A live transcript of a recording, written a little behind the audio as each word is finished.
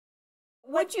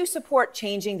would you support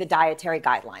changing the dietary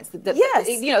guidelines?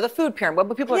 Yes. The food pyramid.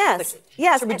 What people yes.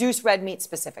 To reduce red meat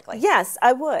specifically. Yes,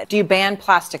 I would. Do you ban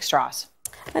plastic straws?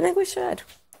 I think we should.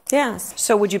 Yes.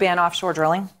 So would you ban offshore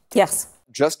drilling? Yes.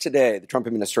 Just today, the Trump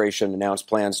administration announced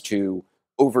plans to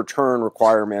overturn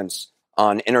requirements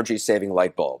on energy-saving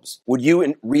light bulbs. Would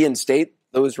you reinstate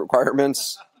those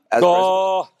requirements as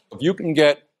president? If you can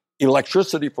get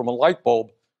electricity from a light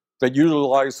bulb that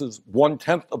utilizes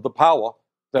 1/10 of the power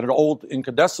that an old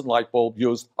incandescent light bulb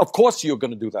used, of course you're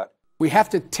going to do that. We have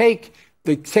to take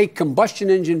combustion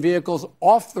engine vehicles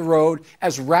off the road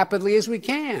as rapidly as we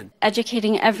can.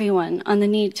 Educating everyone on the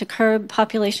need to curb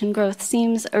population growth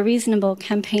seems a reasonable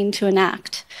campaign to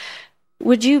enact.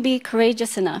 Would you be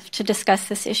courageous enough to discuss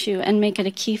this issue and make it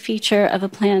a key feature of a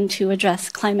plan to address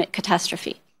climate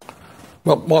catastrophe?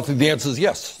 Well, Martha, the answer is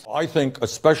yes. I think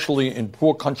especially in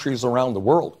poor countries around the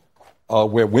world,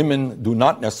 where women do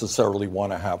not necessarily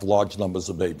want to have large numbers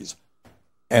of babies,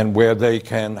 and where they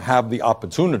can have the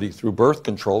opportunity through birth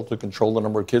control to control the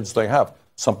number of kids they have,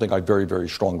 something I very, very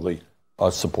strongly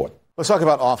support. Let's talk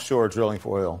about offshore drilling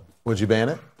for oil. Would you ban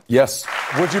it? Yes.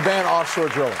 Would you ban offshore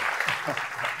drilling?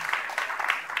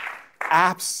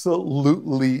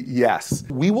 Absolutely yes.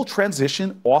 We will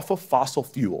transition off of fossil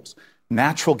fuels,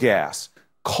 natural gas,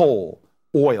 coal,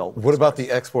 oil. What about the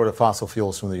export of fossil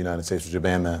fuels from the United States? Would you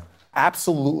ban that?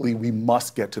 Absolutely, we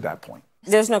must get to that point.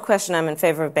 There's no question I'm in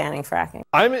favor of banning fracking.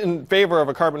 I'm in favor of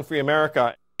a carbon-free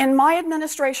America. In my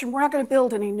administration, we're not going to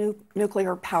build any new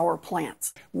nuclear power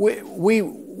plants. We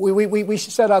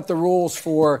should set out the rules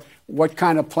for what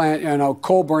kind of plant,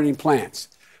 coal-burning plants.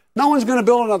 No one's going to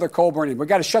build another coal burning. We've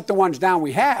got to shut the ones down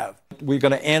we have. We're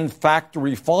going to end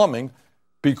factory farming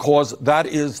because that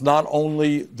is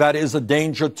a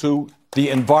danger to the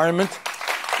environment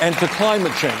and to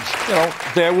climate change.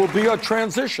 There will be a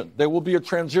transition. There will be a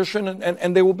transition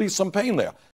and there will be some pain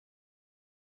there.